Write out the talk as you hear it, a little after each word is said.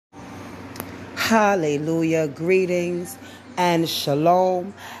Hallelujah. Greetings and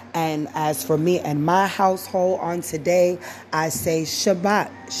shalom. And as for me and my household on today, I say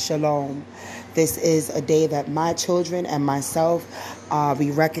Shabbat Shalom. This is a day that my children and myself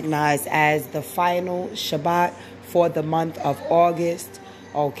we recognize as the final Shabbat for the month of August.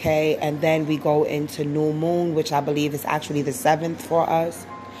 Okay, and then we go into New Moon, which I believe is actually the 7th for us.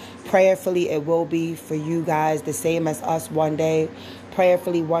 Prayerfully, it will be for you guys the same as us one day.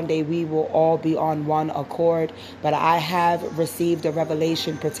 Prayerfully, one day we will all be on one accord. But I have received a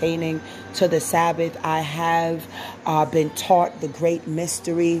revelation pertaining to the Sabbath. I have been taught the great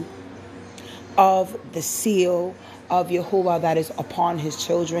mystery of the seal of Yahuwah that is upon his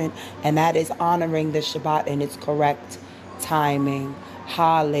children, and that is honoring the Shabbat in its correct timing.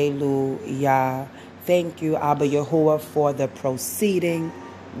 Hallelujah. Thank you, Abba Yahuwah, for the proceeding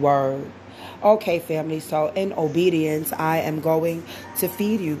word. Okay, family, so in obedience, I am going to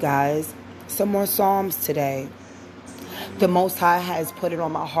feed you guys some more Psalms today. The Most High has put it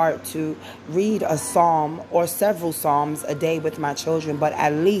on my heart to read a psalm or several psalms a day with my children, but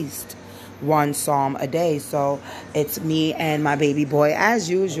at least one psalm a day. So it's me and my baby boy, as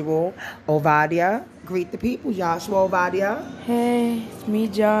usual, Ovadia. Greet the people, Joshua. Ovadia. Hey, it's me,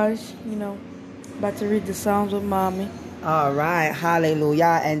 Josh. About to read the Psalms with Mommy. All right,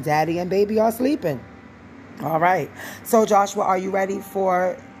 hallelujah. And Daddy and baby are sleeping. All right. So, Joshua, are you ready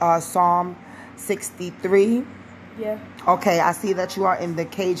for Psalm 63? Yeah. Okay, I see that you are in the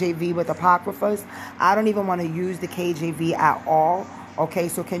KJV with Apocryphas. I don't even want to use the KJV at all. Okay,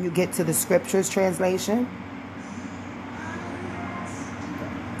 so can you get to the Scriptures translation?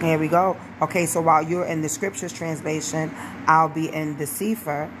 There we go. Okay, so while you're in the Scriptures translation, I'll be in the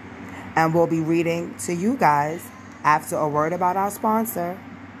Sefer, and we'll be reading to you guys after a word about our sponsor.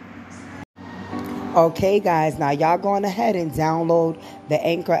 Okay, guys, now y'all go on ahead and download the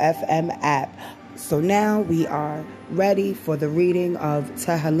Anchor FM app. So now we are ready for the reading of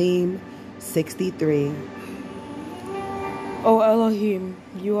Tehillim 63. O Elohim,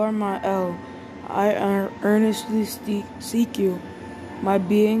 you are my El. I earnestly seek you. My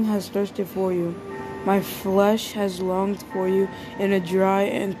being has thirsted for you. My flesh has longed for you in a dry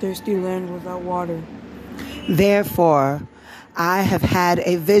and thirsty land without water. Therefore, I have had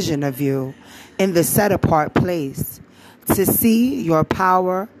a vision of you in the set-apart place to see your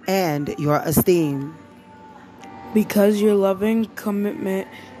power and your esteem. Because your loving commitment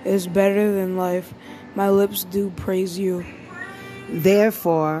is better than life, my lips do praise you.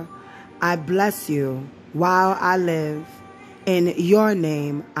 Therefore, I bless you while I live. In your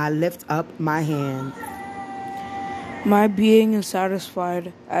name, I lift up my hand. My being is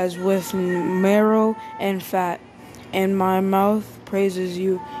satisfied as with marrow and fat, and my mouth praises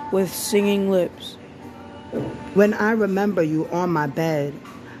you with singing lips. When I remember you on my bed,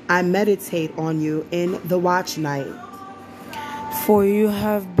 I meditate on you in the watch night. For you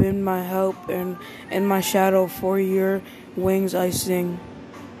have been my help, and in my shadow for your wings I sing.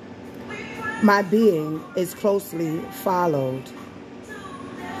 My being is closely followed.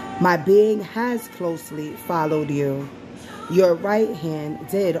 My being has closely followed you. Your right hand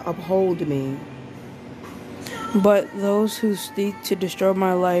did uphold me. But those who seek to destroy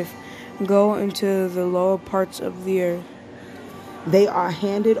my life go into the lower parts of the earth. They are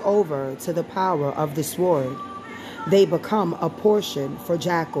handed over to the power of the sword. They become a portion for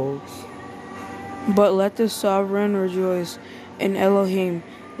jackals. But let the sovereign rejoice in Elohim.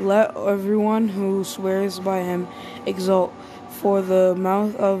 Let everyone who swears by him exult, for the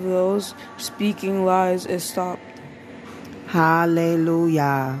mouth of those speaking lies is stopped.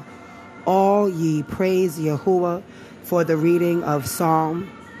 Hallelujah. All ye praise Yahuwah for the reading of Psalm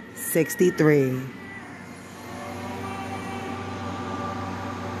 63.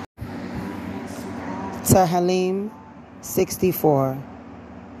 Tehillim 64.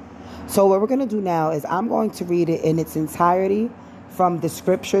 So what we're going to do now is I'm going to read it in its entirety from the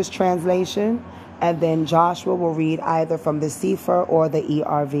Scriptures translation, and then Joshua will read either from the Sefer or the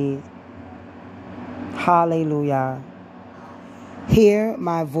ERV. Hallelujah. Hear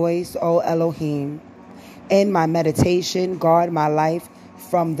my voice, O Elohim. In my meditation, guard my life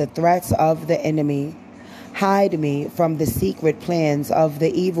from the threats of the enemy. Hide me from the secret plans of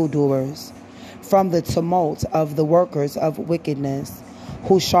the evildoers, from the tumult of the workers of wickedness,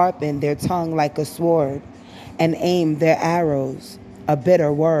 who sharpen their tongue like a sword and aim their arrows, a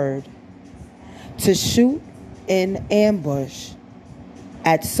bitter word, to shoot in ambush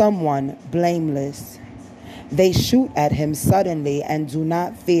at someone blameless. They shoot at him suddenly and do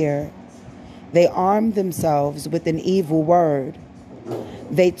not fear. They arm themselves with an evil word.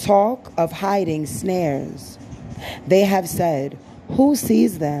 They talk of hiding snares. They have said, who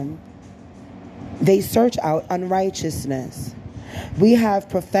sees them? They search out unrighteousness. We have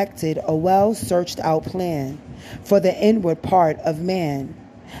perfected a well-searched-out plan, for the inward part of man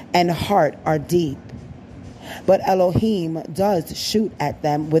and heart are deep. But Elohim does shoot at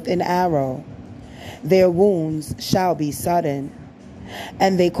them with an arrow. Their wounds shall be sudden,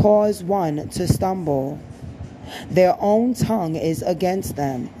 and they cause one to stumble. Their own tongue is against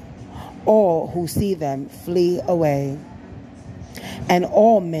them. All who see them flee away. And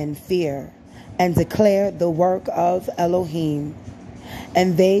all men fear and declare the work of Elohim,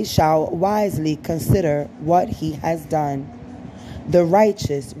 and they shall wisely consider what he has done. The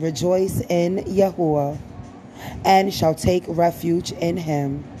righteous rejoice in Yahuwah, and shall take refuge in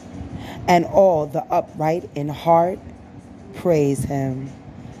him, and all the upright in heart praise him.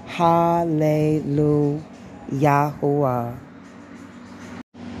 Hallelujah.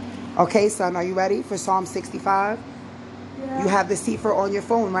 Okay, son, are you ready for Psalm 65? Yeah. You have the Sefer on your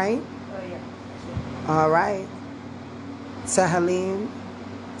phone, right? Yeah. All right. Tehillim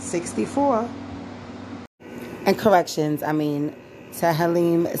 64. And corrections,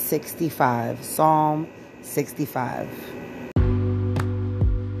 Tehillim 65. Psalm 65.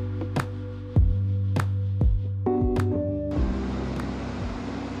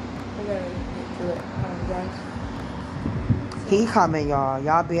 He coming, y'all.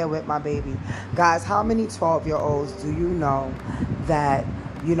 Y'all bear with my baby. Guys, how many 12-year-olds do you know that,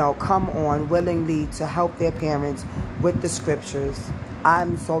 come on willingly to help their parents with the scriptures?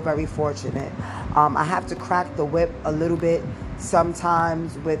 I'm so very fortunate. I have to crack the whip a little bit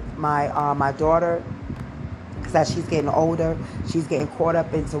sometimes with my daughter, because as she's getting older, she's getting caught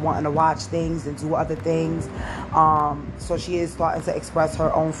up into wanting to watch things and do other things. So she is starting to express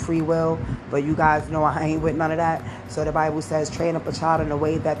her own free will. But you guys know I ain't with none of that. So the Bible says, train up a child in the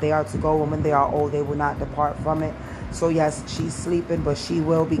way that they are to go, and when they are old, they will not depart from it. So yes, she's sleeping, but she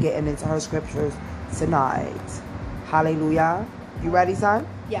will be getting into her scriptures tonight. Hallelujah. You ready, son?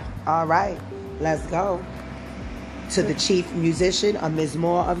 Yeah. All right. Let's go. To the chief musician, a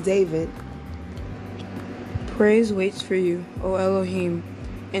Mizmor of David. Praise waits for you, O Elohim,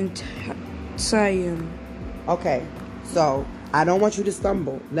 in Zion. Okay, so I don't want you to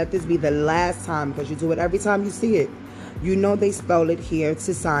stumble. Let this be the last time, because you do it every time you see it. You know they spell it here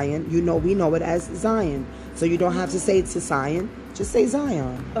to Zion. We know it as Zion. So you don't have to say to Zion. Just say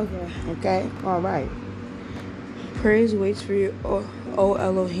Zion. Okay. Okay? All right. Praise waits for you, O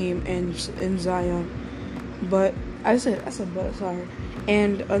Elohim, in Zion. But I said but sorry.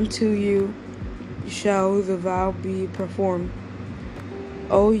 And unto you shall the vow be performed.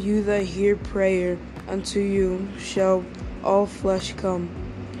 O you that hear prayer, unto you shall all flesh come.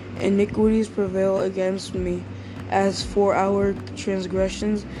 Iniquities prevail against me. As for our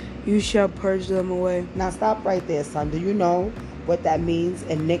transgressions, you shall purge them away. Now stop right there, son. Do you know what that means?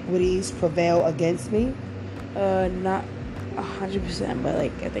 Iniquities prevail against me? Not 100%, but I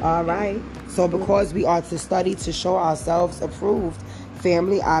think. All right. So because we are to study to show ourselves approved,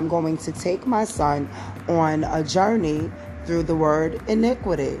 family, I'm going to take my son on a journey through the word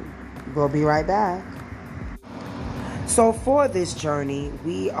iniquity. We'll be right back. So for this journey,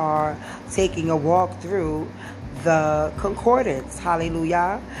 we are taking a walk through the concordance.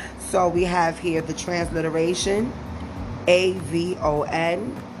 Hallelujah. So we have here the transliteration,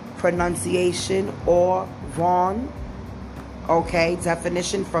 AVON, pronunciation, or Vaughn. Okay,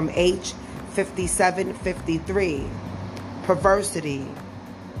 definition from H 5753. Perversity,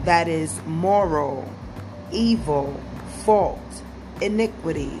 that is moral, evil, fault,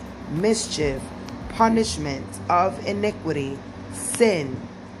 iniquity, mischief, punishment of iniquity, sin.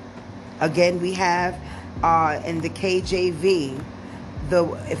 Again, we have in the KJV, the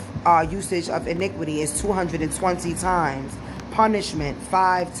usage of iniquity is 220 times, punishment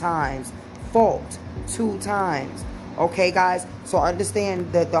 5 times, fault 2 times. Okay, guys, so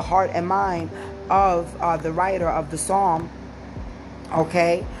understand that the heart and mind of the writer of the psalm,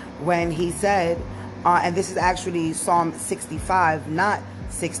 okay, when he said, and this is actually Psalm 65, not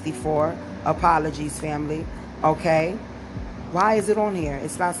 64. Apologies, family. Okay, why is it on here?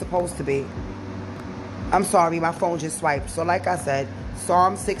 It's not supposed to be. I'm sorry, my phone just swiped. So like I said,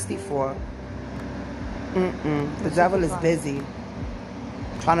 Psalm 64. The devil is busy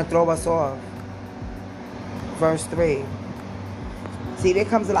trying to throw us off. Verse 3. See, there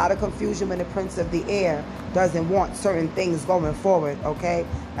comes a lot of confusion when the prince of the air doesn't want certain things going forward, okay?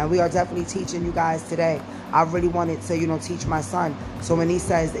 And we are definitely teaching you guys today. I really wanted to, teach my son. So when he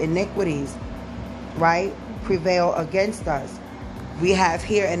says iniquities, right, prevail against us, we have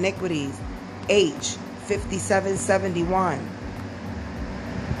here iniquities, H 5771.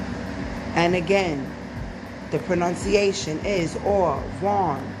 And again, the pronunciation is or,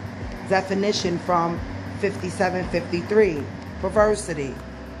 Vaughn. definition from 57:53, perversity,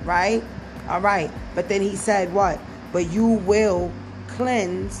 right? All right. But then he said what? But you will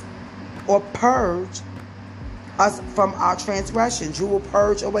cleanse or purge us from our transgressions. You will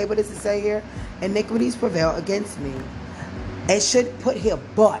purge away. What does it say here? Iniquities prevail against me. It should put here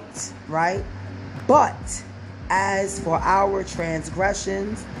but, right? But as for our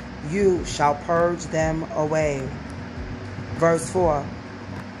transgressions, you shall purge them away. Verse 4.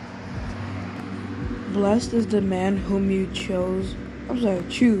 Blessed is the man whom you choose,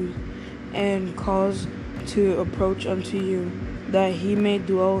 and cause to approach unto you, that he may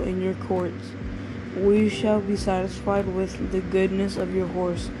dwell in your courts. We shall be satisfied with the goodness of your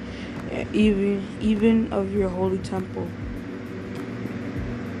horse, even of your holy temple.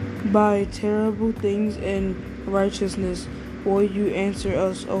 By terrible things and righteousness will you answer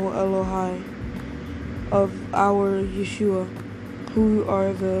us, O Elohai, of our Yeshua, who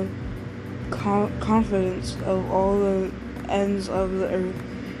are the confidence of all the ends of the earth,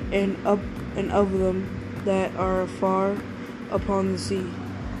 and of them that are far upon the sea.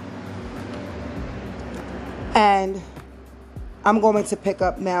 And I'm going to pick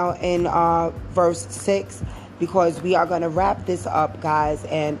up now in verse 6, because we are going to wrap this up, guys,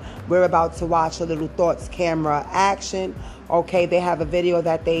 and we're about to watch a little Thoughts Camera action. Okay, they have a video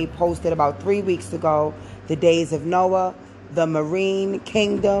that they posted about 3 weeks ago, The Days of Noah, the Marine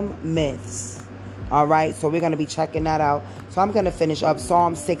Kingdom Myths. All right, so we're going to be checking that out. So I'm going to finish up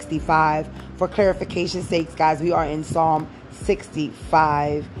Psalm 65. For clarification's sakes, guys, we are in Psalm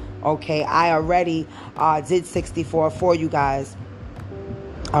 65. Okay, I already did 64 for you guys.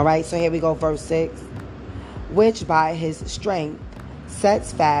 All right, so here we go, verse 6. Which by his strength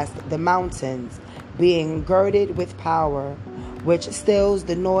sets fast the mountains, being girded with power, which stills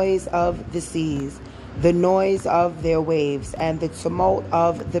the noise of the seas, the noise of their waves, and the tumult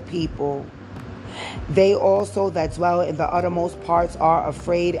of the people. They also that dwell in the uttermost parts are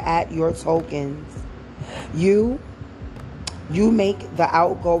afraid at your tokens. You make the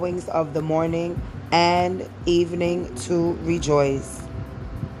outgoings of the morning and evening to rejoice.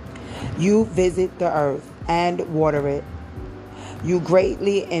 You visit the earth and water it. You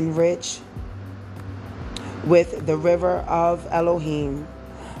greatly enrich with the river of Elohim,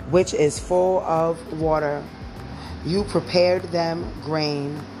 which is full of water. You prepared them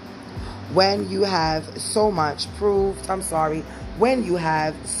grain. When you have so proved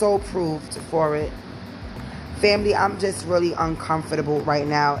for it. Family, I'm just really uncomfortable right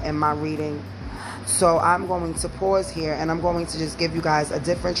now in my reading. So I'm going to pause here, and I'm going to just give you guys a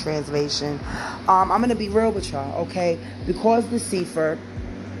different translation. I'm going to be real with y'all, okay? Because the Sefer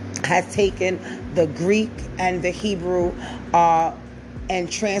has taken the Greek and the Hebrew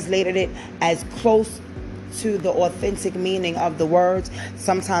and translated it as close to the authentic meaning of the words,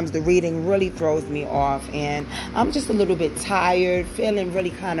 sometimes the reading really throws me off, and I'm just a little bit tired, feeling really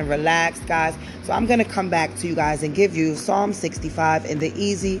kind of relaxed, guys. So I'm going to come back to you guys and give you Psalm 65 in the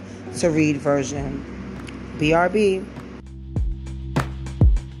easy to read version. BRB.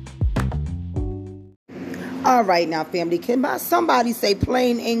 All right, now, family, can somebody say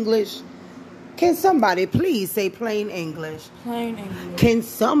plain English? Can somebody please say plain English? Plain English. Can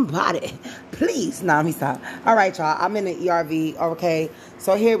somebody please? Nah, let me stop. All right, y'all. I'm in the ERV. Okay,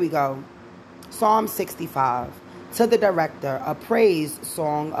 so here we go. Psalm 65. To the director, a praise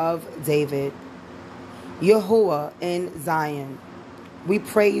song of David. Yahuwah in Zion. We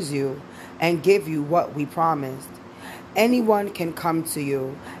praise you and give you what we promised. Anyone can come to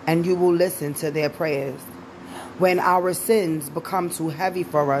you, and you will listen to their prayers. When our sins become too heavy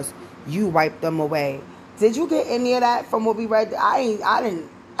for us, you wipe them away. Did you get any of that from what we read? I didn't.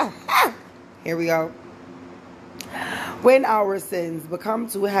 Here we go. When our sins become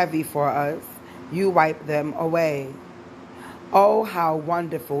too heavy for us, you wipe them away. Oh, how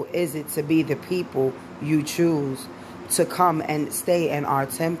wonderful is it to be the people you choose to come and stay in our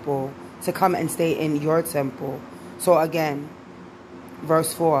temple, to come and stay in your temple. So again,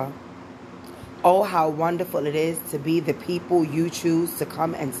 verse 4. Oh, how wonderful it is to be the people you choose to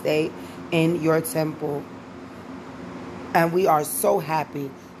come and stay in your temple. And we are so happy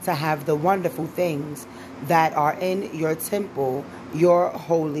to have the wonderful things that are in your temple, your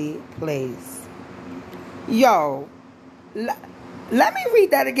holy place. Yo, let me read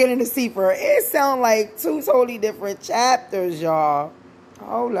that again in the Sefer. It sounds like two totally different chapters, y'all.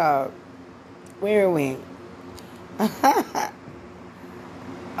 Hold up. Where are we?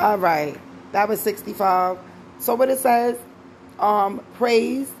 All right. That was 65. So what it says,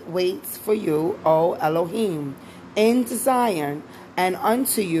 praise waits for you, O Elohim, in Zion, and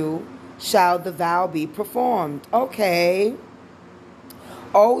unto you shall the vow be performed. Okay.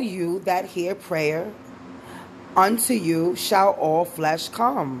 O you that hear prayer, unto you shall all flesh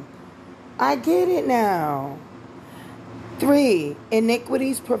come. I get it now. 3,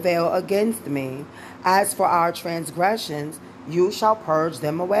 iniquities prevail against me. As for our transgressions, you shall purge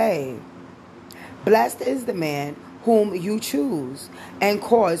them away. Blessed is the man whom you choose and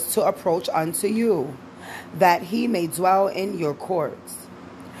cause to approach unto you, that he may dwell in your courts.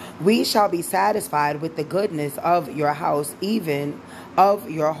 We shall be satisfied with the goodness of your house, even of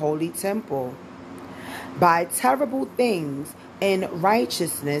your holy temple. By terrible things in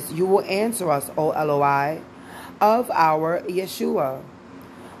righteousness you will answer us, O Eloi, of our Yeshua,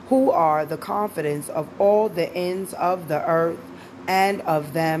 who are the confidence of all the ends of the earth and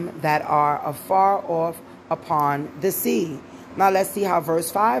of them that are afar off upon the sea. Now let's see how verse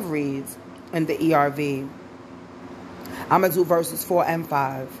 5 reads in the ERV. I'm going to do verses 4 and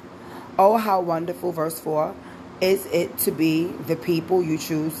 5. Oh, how wonderful, verse 4, is it to be the people you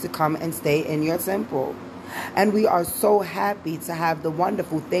choose to come and stay in your temple. And we are so happy to have the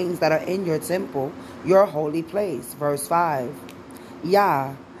wonderful things that are in your temple, your holy place. Verse 5.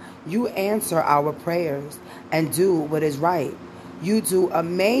 Yah, you answer our prayers and do what is right. You do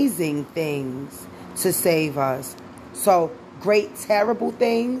amazing things to save us. So great, terrible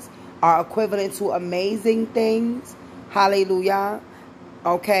things are equivalent to amazing things. Hallelujah.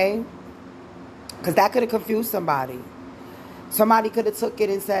 Okay? Because that could have confused somebody. Somebody could have took it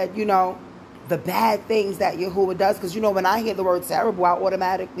and said, the bad things that Yahuwah does. Because, when I hear the word terrible, I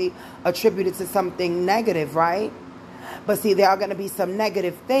automatically attribute it to something negative, right? But see, there are going to be some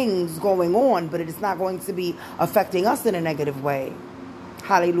negative things going on, but it is not going to be affecting us in a negative way.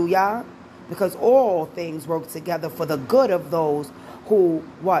 Hallelujah. Because all things work together for the good of those who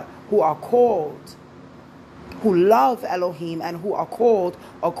are called, who love Elohim and who are called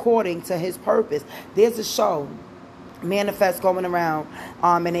according to his purpose. There's a show, Manifest, going around,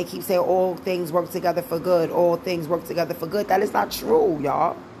 and they keep saying all things work together for good. All things work together for good. That is not true,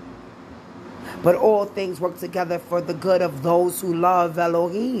 y'all. But all things work together for the good of those who love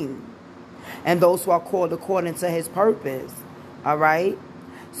Elohim and those who are called according to his purpose. All right?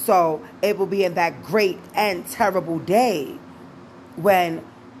 So it will be in that great and terrible day when,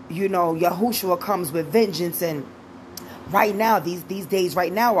 Yahushua comes with vengeance. And right now, these days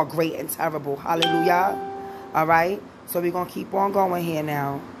right now are great and terrible. Hallelujah. All right? So we're going to keep on going here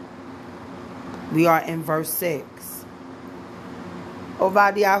now. We are in verse 6.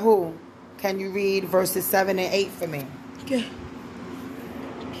 Obadiah, can you read verses 7 and 8 for me? Okay.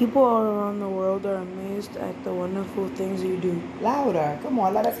 People all around the world are amazed at the wonderful things you do. Louder. Come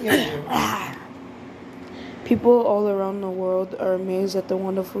on, let us hear you. People all around the world are amazed at the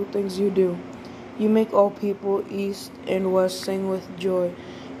wonderful things you do. You make all people east and west sing with joy.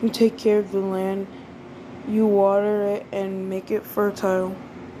 You take care of the land. You water it and make it fertile.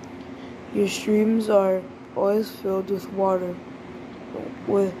 Your streams are always filled with water.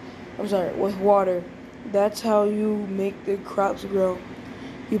 With water. That's how you make the crops grow.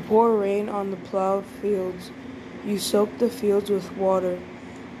 You pour rain on the plowed fields. You soak the fields with water.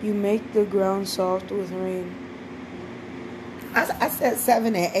 You make the ground soft with rain. I said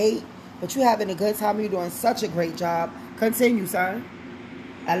 7 and 8, but you're having a good time. You're doing such a great job. Continue, son.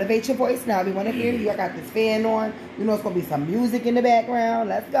 Elevate your voice now. We want to hear you. I got this fan on. It's going to be some music in the background.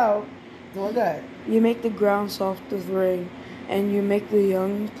 Let's go. Doing good. You make the ground soft with rain, and you make the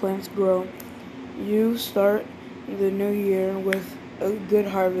young plants grow. You start the new year with a good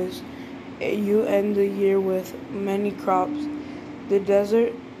harvest. You end the year with many crops. The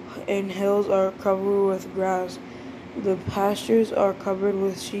desert and hills are covered with grass. The pastures are covered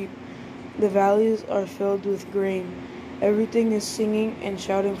with sheep. The valleys are filled with grain. Everything is singing and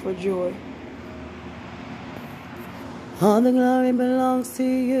shouting for joy. All the glory belongs to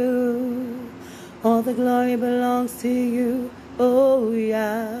you. All the glory belongs to you. Oh,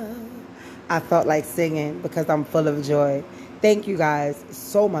 yeah. I felt like singing because I'm full of joy. Thank you guys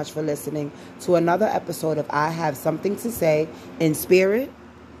so much for listening to another episode of I Have Something to Say in Spirit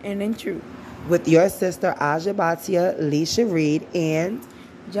and in Truth with your sister Aja Batia, Leisha Reed, and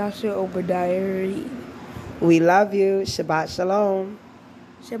Joshua Obadiah Reed. We love you. Shabbat Shalom.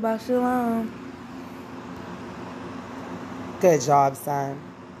 Shabbat Shalom. Good job, son.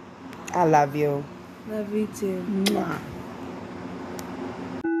 I love you. Love you too. Mwah.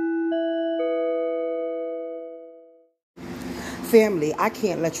 Family, I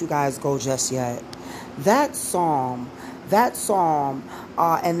can't let you guys go just yet. That psalm,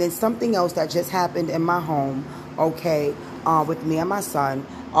 and then something else that just happened in my home, okay, with me and my son,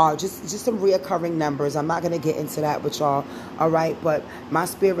 just some reoccurring numbers. I'm not going to get into that with y'all, all right? But my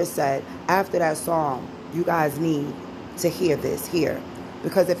spirit said, after that psalm, you guys need to hear this here.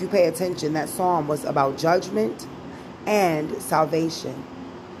 Because if you pay attention, that psalm was about judgment and salvation.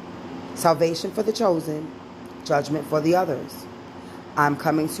 Salvation for the chosen, judgment for the others. I'm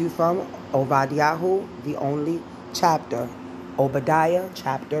coming to you from Obadiah, the only chapter. Obadiah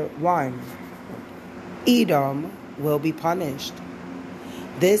chapter 1. Edom will be punished.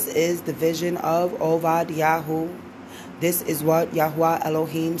 This is the vision of Obadiah. This is what Yahweh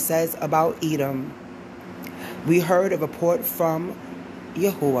Elohim says about Edom. We heard a report from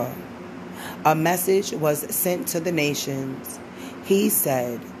Yahuwah. A message was sent to the nations. He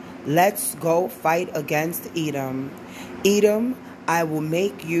said, let's go fight against Edom. Edom, I will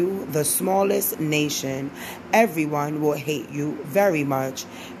make you the smallest nation. Everyone will hate you very much.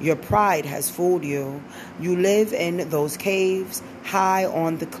 Your pride has fooled you. You live in those caves high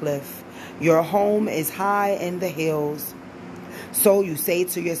on the cliff. Your home is high in the hills. So you say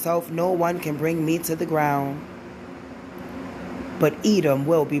to yourself, no one can bring me to the ground. But Edom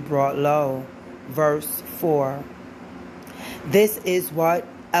will be brought low. Verse 4. This is what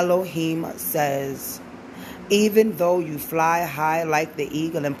Elohim says. Even though you fly high like the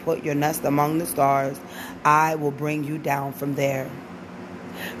eagle and put your nest among the stars, I will bring you down from there.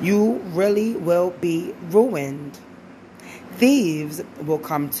 You really will be ruined. Thieves will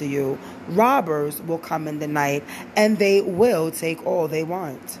come to you. Robbers will come in the night, and they will take all they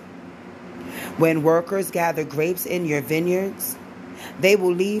want. When workers gather grapes in your vineyards, they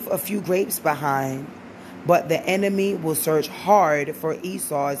will leave a few grapes behind, but the enemy will search hard for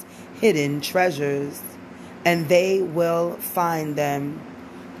Esau's hidden treasures, and they will find them.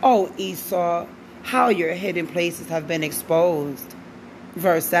 Oh, Esau, how your hidden places have been exposed.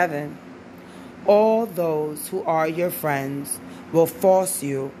 Verse 7. All those who are your friends will force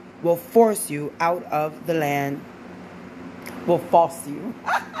you out of the land. Will force you.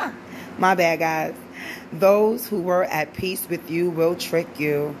 My bad, guys. Those who were at peace with you will trick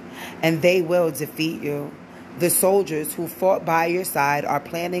you, and they will defeat you. The soldiers who fought by your side are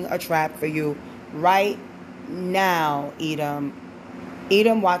planning a trap for you right now, Edom.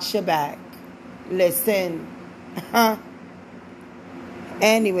 Edom, watch your back. Listen.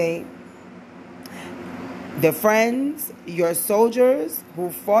 Anyway, the friends, your soldiers who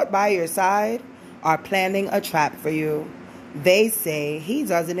fought by your side are planning a trap for you. They say he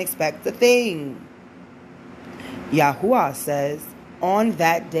doesn't expect a thing. Yahuwah says, on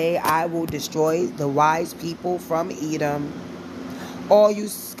that day I will destroy the wise people from Edom. All you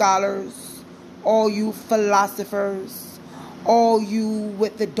scholars, all you philosophers, all you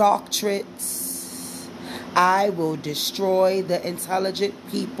with the doctorates, I will destroy the intelligent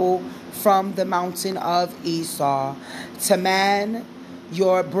people from the mountain of Esau. Teman,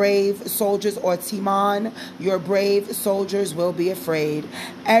 your brave soldiers, or Timan, your brave soldiers will be afraid.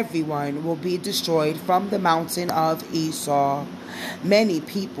 Everyone will be destroyed from the mountain of Esau. Many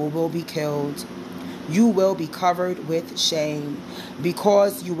people will be killed. You will be covered with shame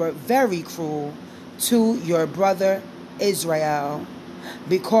because you were very cruel to your brother Israel.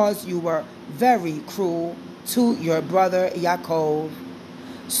 Because you were very cruel to your brother Yaakov.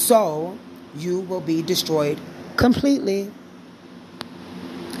 So you will be destroyed completely.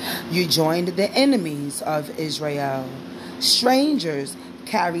 You joined the enemies of Israel. Strangers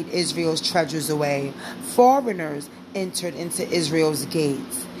carried Israel's treasures away. Foreigners entered into Israel's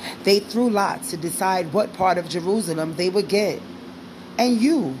gates. They threw lots to decide what part of Jerusalem they would get. And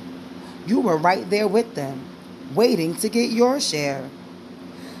you were right there with them, waiting to get your share.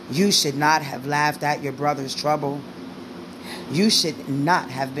 You should not have laughed at your brother's trouble. You should not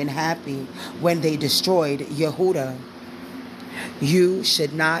have been happy when they destroyed Yehudah. You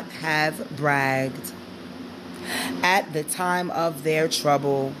should not have bragged at the time of their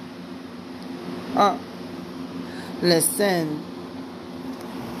trouble. Listen,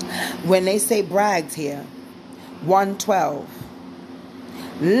 when they say bragged here, 112,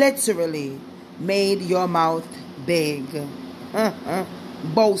 literally made your mouth big.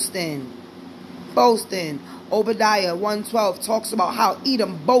 Boasting. Obadiah 112 talks about how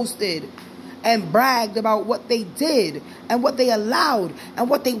Edom boasted and bragged about what they did and what they allowed and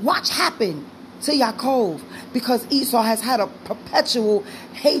what they watched happen to Yaakov, because Esau has had a perpetual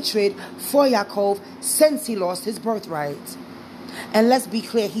hatred for Yaakov since he lost his birthright. And let's be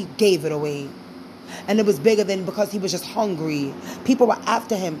clear, he gave it away. And it was bigger than because he was just hungry. People were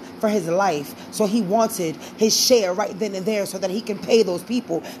after him for his life. So he wanted his share right then and there so that he can pay those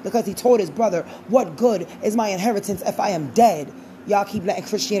people, because he told his brother, what good is my inheritance if I am dead? Y'all keep letting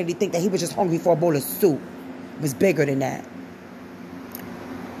Christianity think that he was just hungry for a bowl of soup. It was bigger than that.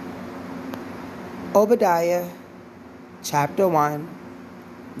 Obadiah chapter 1,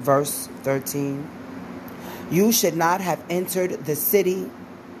 verse 13. You should not have entered the city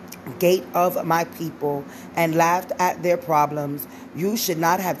gate of my people and laughed at their problems. You should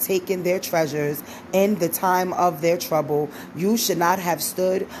not have taken their treasures in the time of their trouble. You should not have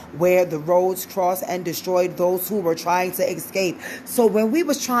stood where the roads crossed and destroyed those who were trying to escape. So when we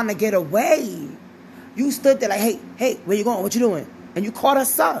was trying to get away, you stood there like, hey, where you going? What you doing? And you caught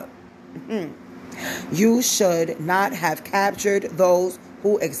us up. You should not have captured those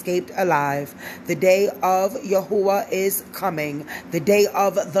who escaped alive. The day of Yahuwah is coming. The day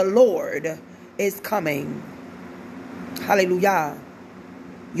of the Lord is coming. Hallelujah.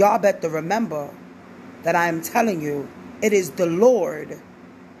 Y'all better remember that I am telling you, it is the Lord,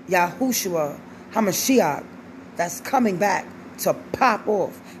 Yahushua HaMashiach, that's coming back to pop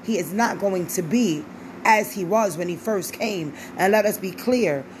off. He is not going to be as he was when he first came. And let us be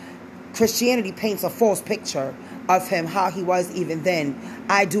clear, Christianity paints a false picture of him, how he was even then.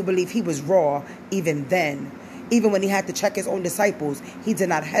 I do believe he was raw even then. Even when he had to check his own disciples, he did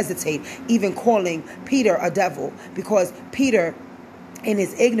not hesitate, even calling Peter a devil, because Peter, in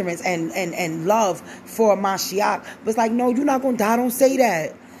his ignorance and love for Mashiach, was like, no, you're not going to die. Don't say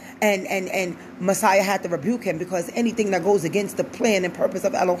that. And Messiah had to rebuke him, because anything that goes against the plan and purpose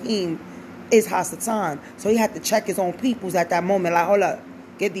of Elohim is Hasatan. So he had to check his own peoples at that moment. Like, hold up,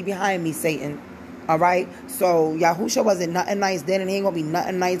 get thee behind me, Satan. All right? So Yahusha wasn't nothing nice then, and he ain't going to be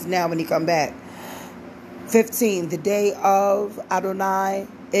nothing nice now when he come back. 15, the day of Adonai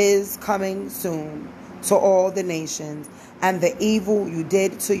is coming soon to all the nations, and the evil you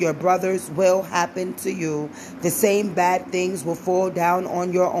did to your brothers will happen to you. The same bad things will fall down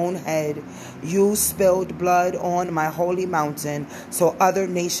on your own head. You spilled blood on my holy mountain, so other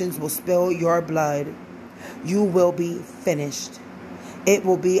nations will spill your blood. You will be finished. It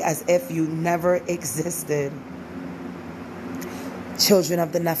will be as if you never existed. Children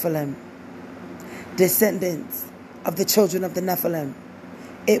of the Nephilim, descendants of the children of the Nephilim,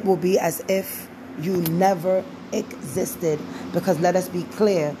 it will be as if you never existed. Because let us be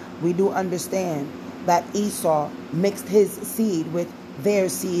clear, we do understand that Esau mixed his seed with their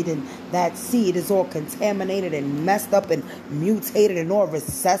seed, and that seed is all contaminated and messed up and mutated and all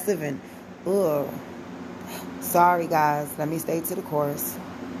recessive and sorry guys, let me stay to the course.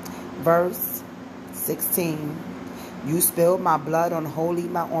 Verse 16. You spilled my blood on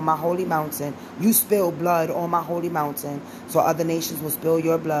my holy mountain. You spilled blood on my holy mountain, so other nations will spill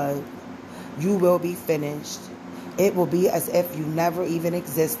your blood. You will be finished. It will be as if you never even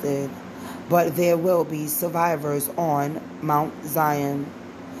existed. But there will be survivors on Mount Zion.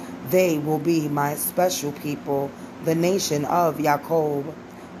 They will be my special people. The nation of Yaakov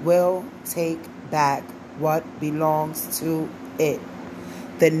will take back what belongs to it.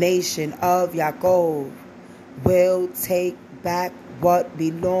 The nation of Yaakov will take back what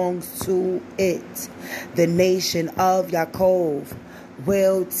belongs to it. The nation of Yaakov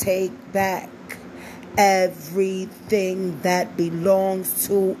will take back everything that belongs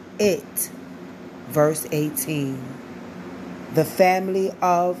to it. Verse 18. The family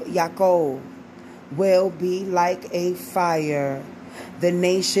of Yaakov will be like a fire. The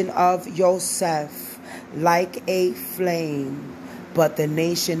nation of Yosef like a flame. But the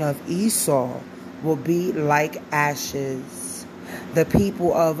nation of Esau will be like ashes. The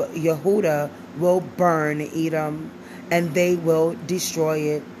people of Yehuda will burn Edom, and they will destroy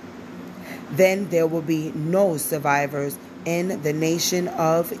it. Then there will be no survivors in the nation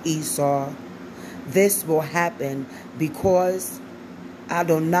of Esau. This will happen because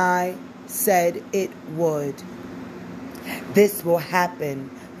Adonai said it would. This will happen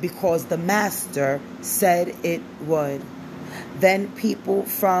because the Master said it would. Then people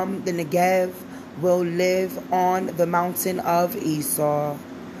from the Negev will live on the mountain of Esau,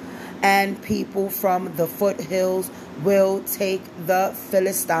 and people from the foothills will take the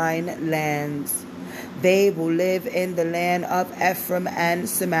Philistine lands. They will live in the land of Ephraim and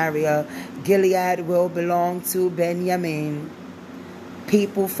Samaria. Gilead will belong to Benjamin.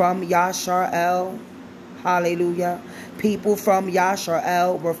 People from Yashar'el, hallelujah. People from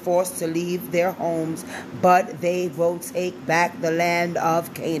Yashar'el were forced to leave their homes, but they will take back the land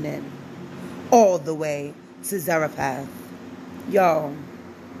of Canaan all the way to Zarephath. Y'all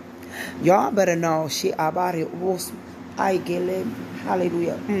better know she abari was I gilib.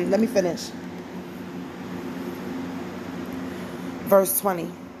 Hallelujah. Let me finish. Verse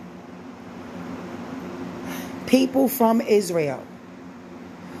 20. People from Israel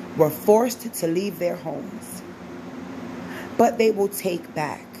were forced to leave their homes, but they will take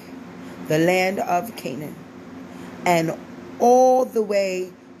back the land of Canaan and all the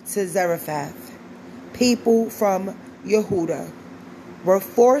way to Zarephath. People from Yehuda were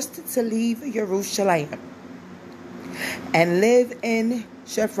forced to leave Jerusalem, and live in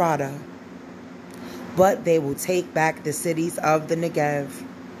Shephrata, but they will take back the cities of the Negev.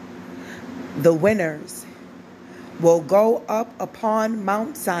 The winners will go up upon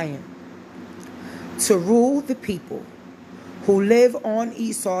Mount Zion to rule the people who live on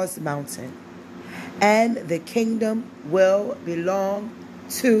Esau's mountain, and the kingdom will belong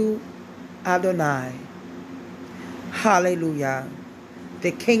to Adonai. Hallelujah.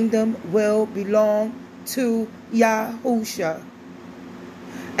 The kingdom will belong to Yahusha,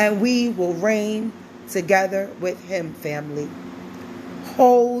 and we will reign together with him, family.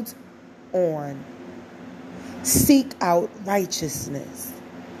 Hold on. Seek out righteousness.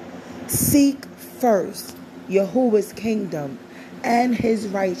 Seek first Yahuwah's kingdom and his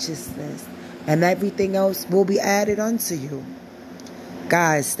righteousness, and everything else will be added unto you.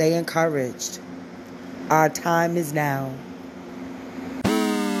 Guys, stay encouraged. Our time is now.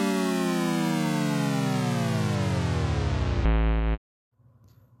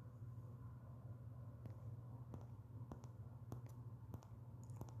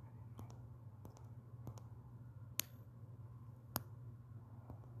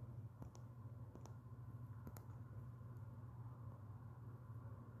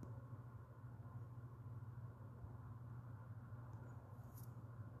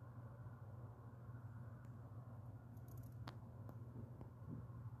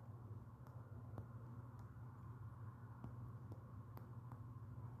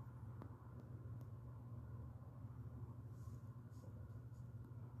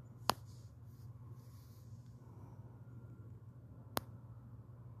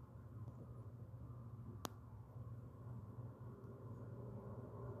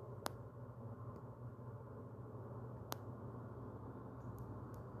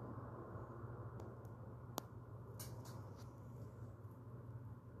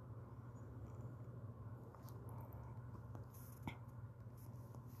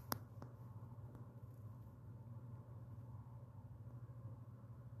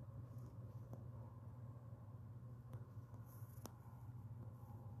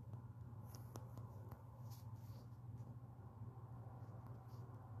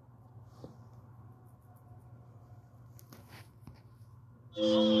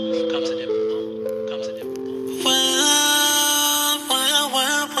 Come to them.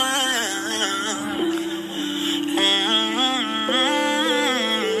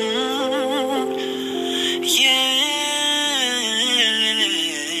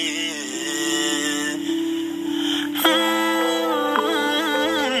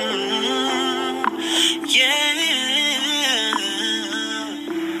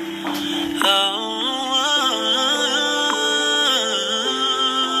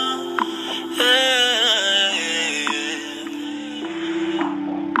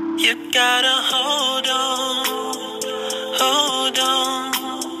 You gotta hold on, hold on,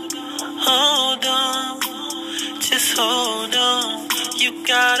 hold on, just hold on. You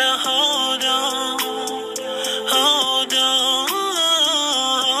gotta hold on, hold on,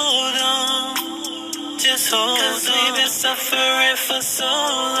 hold on, just hold on. 'Cause we've been suffering for so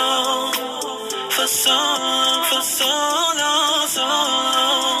long, for so long, for so long, so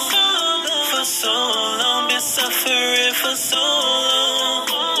long, for so long, been suffering for so long.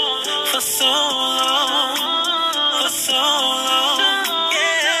 So long, for so long,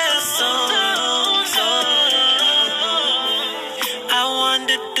 yeah, so long, so long. I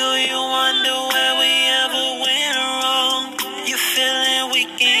wonder, do you wonder where we ever went wrong? You feeling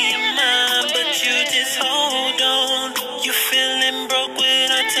weak in your mind, but you just hold on. You feeling broke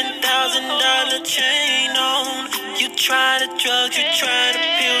with a $10,000 chain on. You try the drugs, you try the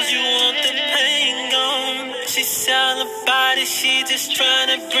pills, you want the pain gone. She sell her body, she just trying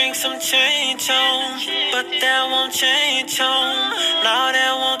to bring some change home. But that won't change home. No,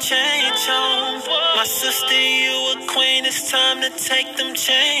 that won't change home. My sister, you a queen, it's time to take them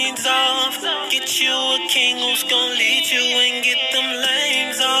chains off. Get you a king who's gonna lead you and get them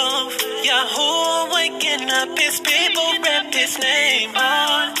lames off. Yahuwah waking up his people, rep his name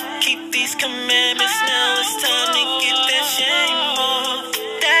on. Keep these commandments, now it's time to get that shame off.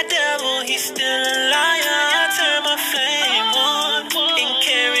 That devil, he's still a liar. I turn my flame on.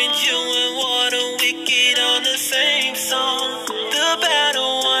 Encourage you and water wicked on the same song. The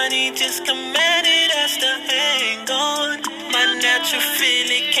battle one, he just commanded us to hang on. My natural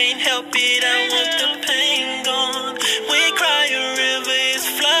feeling can't help it, I want the pain gone. We cry a river is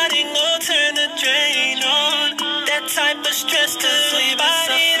flooding, or turn the drain on. That type of stress, 'cause we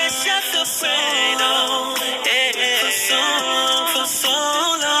body to shut the brain on. Yeah. For so long, for so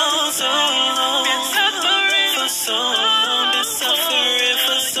long, so long. Been suffering for so long, been suffering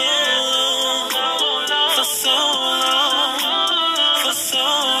for so long, for so long.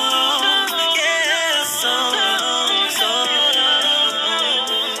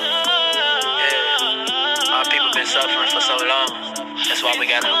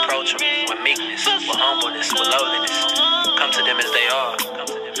 lowliness. Come to them as they are,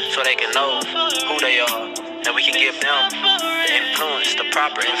 so they can know who they are, and we can give them the influence, the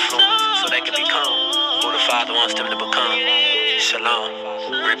proper influence, so they can become who the Father wants them to become. Shalom.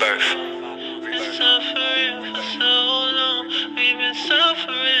 Rebirth. We've been suffering for so long. We've been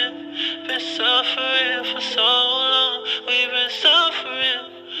suffering for so long. We've been suffering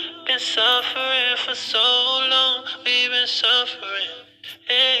for so long. We've been suffering.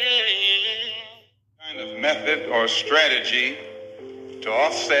 Hey. Kind of method or strategy to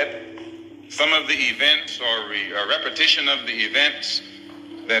offset some of the events or a repetition of the events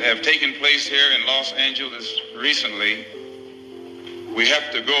that have taken place here in Los Angeles recently. We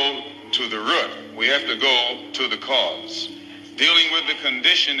have to go to the root. We have to go to the cause. Dealing with the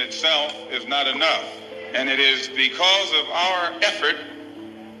condition itself is not enough. And it is because of our effort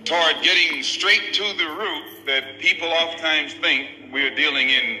toward getting straight to the root that people oftentimes think we're dealing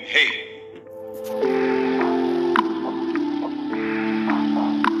in hate.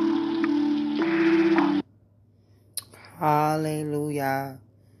 Hallelujah.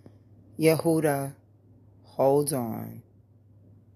 Yehuda, hold on.